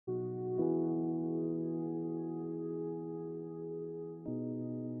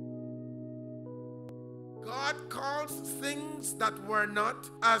God calls things that were not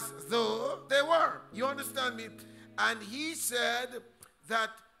as though they were. You understand me? And he said that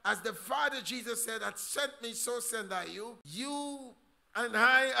as the Father Jesus said, "That sent me, so send I you." You and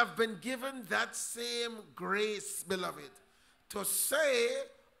I have been given that same grace, beloved, to say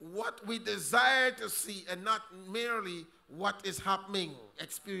what we desire to see and not merely what is happening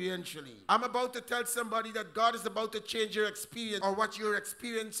experientially. I'm about to tell somebody that God is about to change your experience or what you're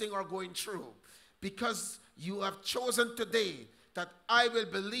experiencing or going through, because you have chosen today that I will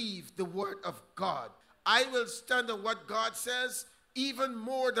believe the word of God. I will stand on what God says even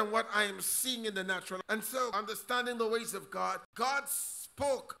more than what I am seeing in the natural. And so, understanding the ways of God, God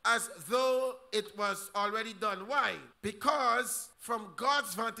spoke as though it was already done. Why? Because from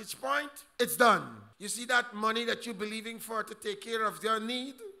God's vantage point, it's done. You see that money that you're believing for to take care of your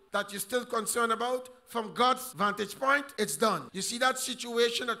need, that you're still concerned about, from God's vantage point, it's done. You see that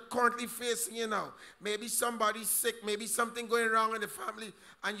situation that currently facing you now. Maybe somebody's sick, maybe something going wrong in the family,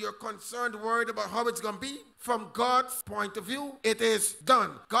 and you're concerned, worried about how it's going to be. From God's point of view, it is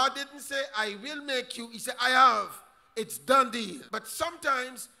done. God didn't say, "I will make you." He said, "I have." It's done deal. But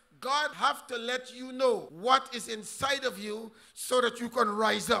sometimes God have to let you know what is inside of you so that you can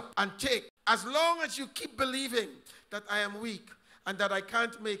rise up and take. As long as you keep believing that I am weak and that I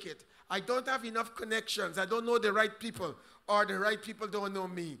can't make it, I don't have enough connections, I don't know the right people, or the right people don't know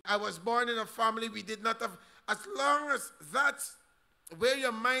me. I was born in a family we did not have. As long as that's where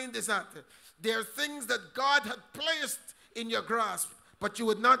your mind is at, there are things that God had placed in your grasp, but you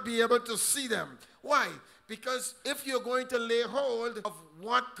would not be able to see them. Why? Because if you're going to lay hold of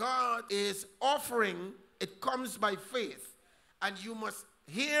what God is offering, it comes by faith. And you must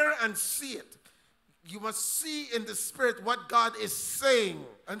hear and see it. You must see in the spirit what God is saying.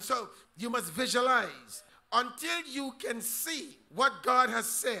 And so you must visualize. Until you can see what God has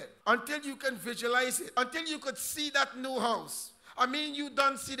said, until you can visualize it, until you could see that new house. I mean, you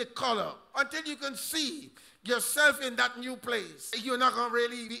don't see the color. Until you can see yourself in that new place, you're not going to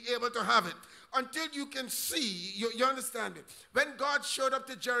really be able to have it. Until you can see, you understand it. When God showed up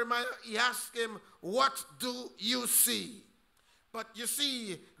to Jeremiah, he asked him, "What do you see?" But you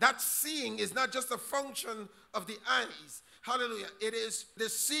see, that seeing is not just a function of the eyes. Hallelujah. It is the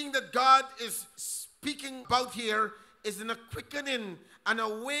seeing that God is speaking about here is a quickening, an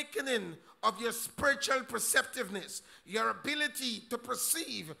awakening of your spiritual perceptiveness, your ability to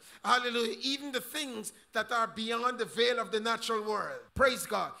perceive, hallelujah, even the things that are beyond the veil of the natural world. Praise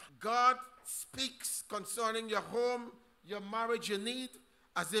God. God speaks concerning your home, your marriage, your need,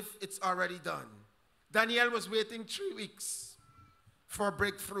 as if it's already done. Daniel was waiting 3 weeks for a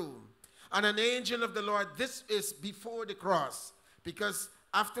breakthrough. And an angel of the Lord, this is before the cross, because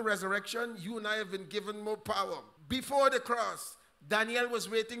after resurrection, you and I have been given more power. Before the cross, Daniel was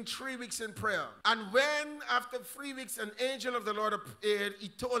waiting 3 weeks in prayer. And when, after 3 weeks, an angel of the Lord appeared, he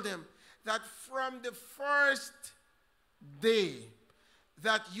told him that from the first day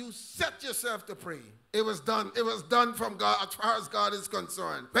that you set yourself to pray, it was done. It was done from God as far as God is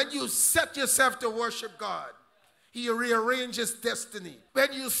concerned. When you set yourself to worship God, he rearranges destiny.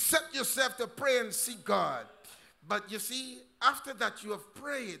 When you set yourself to pray and seek God. But you see, after that you have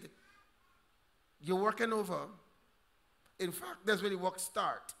prayed, you're working over. In fact, that's where the work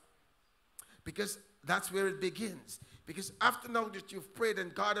starts. Because that's where it begins. Because after now that you've prayed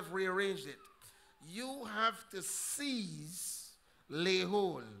and God have rearranged it, you have to seize, lay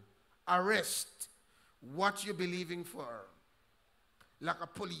hold, arrest what you're believing for. Like a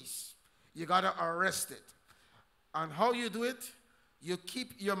police. You got to arrest it. And how you do it? You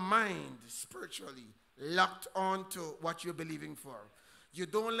keep your mind spiritually locked on to what you're believing for. You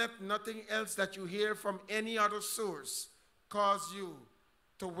don't let nothing else that you hear from any other source cause you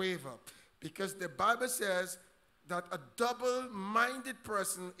to waver. Because the Bible says that a double-minded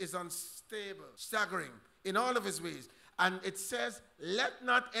person is unstable, staggering in all of his ways. And it says, let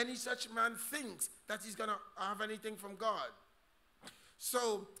not any such man think that he's going to have anything from God.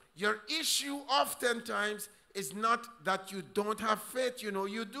 So your issue oftentimes is not that you don't have faith. You know,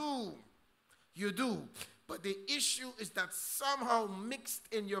 you do. You do. But the issue is that somehow mixed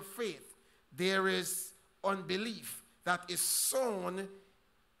in your faith, there is unbelief that is sown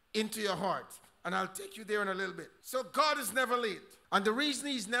into your heart. And I'll take you there in a little bit. So God is never late. And the reason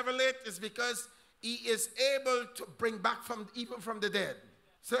he's never late is because he is able to bring back even from the dead.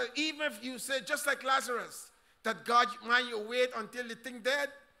 So even if you say, just like Lazarus, that God, why you wait until the thing dead?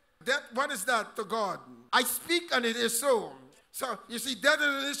 What is that to God? I speak and it is so. So you see, that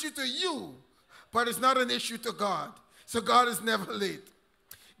is an issue to you, but it's not an issue to God. So God is never late.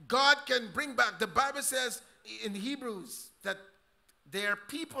 God can bring back. The Bible says in Hebrews that there are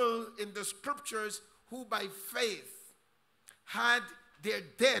people in the scriptures who by faith had their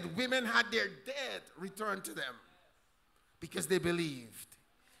dead, women had their dead returned to them because they believed,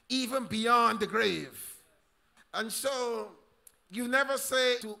 even beyond the grave. And so you never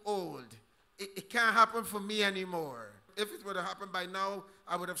say too old. It can't happen for me anymore. If it would have happened by now,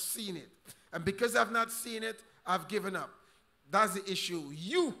 I would have seen it. And because I've not seen it, I've given up. That's the issue.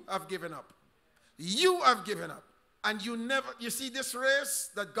 You have given up. You have given up. And you see this race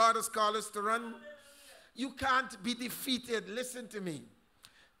that God has called us to run? You can't be defeated. Listen to me.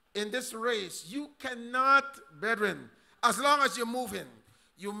 In this race, you cannot, brethren, as long as you're moving,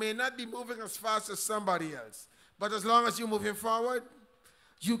 you may not be moving as fast as somebody else, but as long as you're moving forward,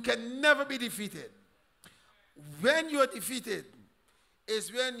 you can never be defeated. When you're defeated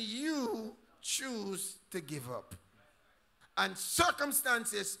is when you choose to give up. And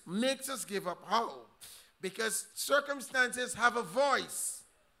circumstances makes us give up. How? Because circumstances have a voice.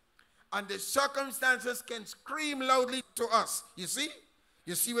 And the circumstances can scream loudly to us. You see?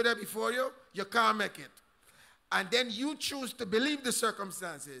 You see where they're before you? You can't make it. And then you choose to believe the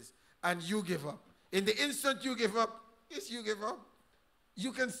circumstances and you give up. In the instant you give up, yes, you give up.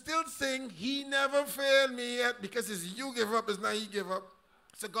 You can still sing, he never failed me yet, because it's you give up, it's not he give up.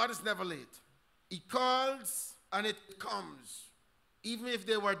 So God is never late. He calls and it comes. Even if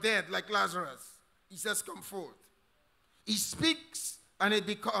they were dead, like Lazarus, he says, come forth. He speaks and it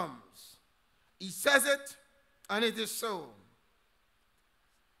becomes. He says it and it is so.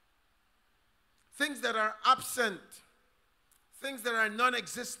 Things that are absent, things that are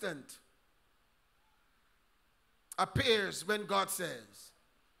non-existent, appears when God says.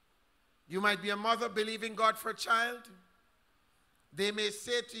 You might be a mother believing God for a child. They may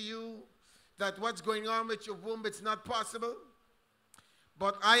say to you that what's going on with your womb, it's not possible.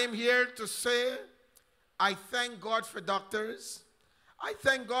 But I am here to say, I thank God for doctors. I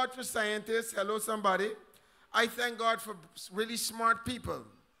thank God for scientists. Hello, somebody. I thank God for really smart people.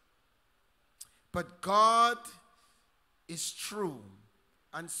 But God is true,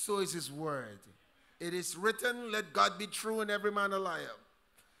 and so is his word. It is written, let God be true and every man a liar.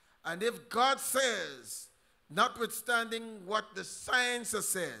 And if God says, notwithstanding what the science has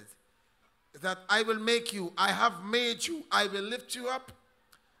said, that I will make you, I have made you, I will lift you up,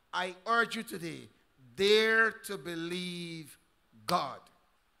 I urge you today, dare to believe God.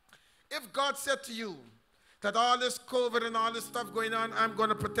 If God said to you that all this COVID and all this stuff going on, I'm going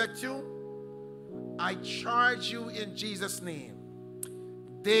to protect you, I charge you in Jesus' name,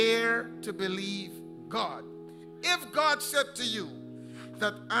 dare to believe God. If God said to you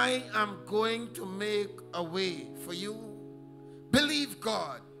that I am going to make a way for you, believe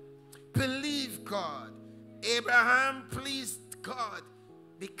God. Believe God. Abraham pleased God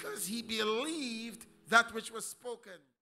because he believed that which was spoken.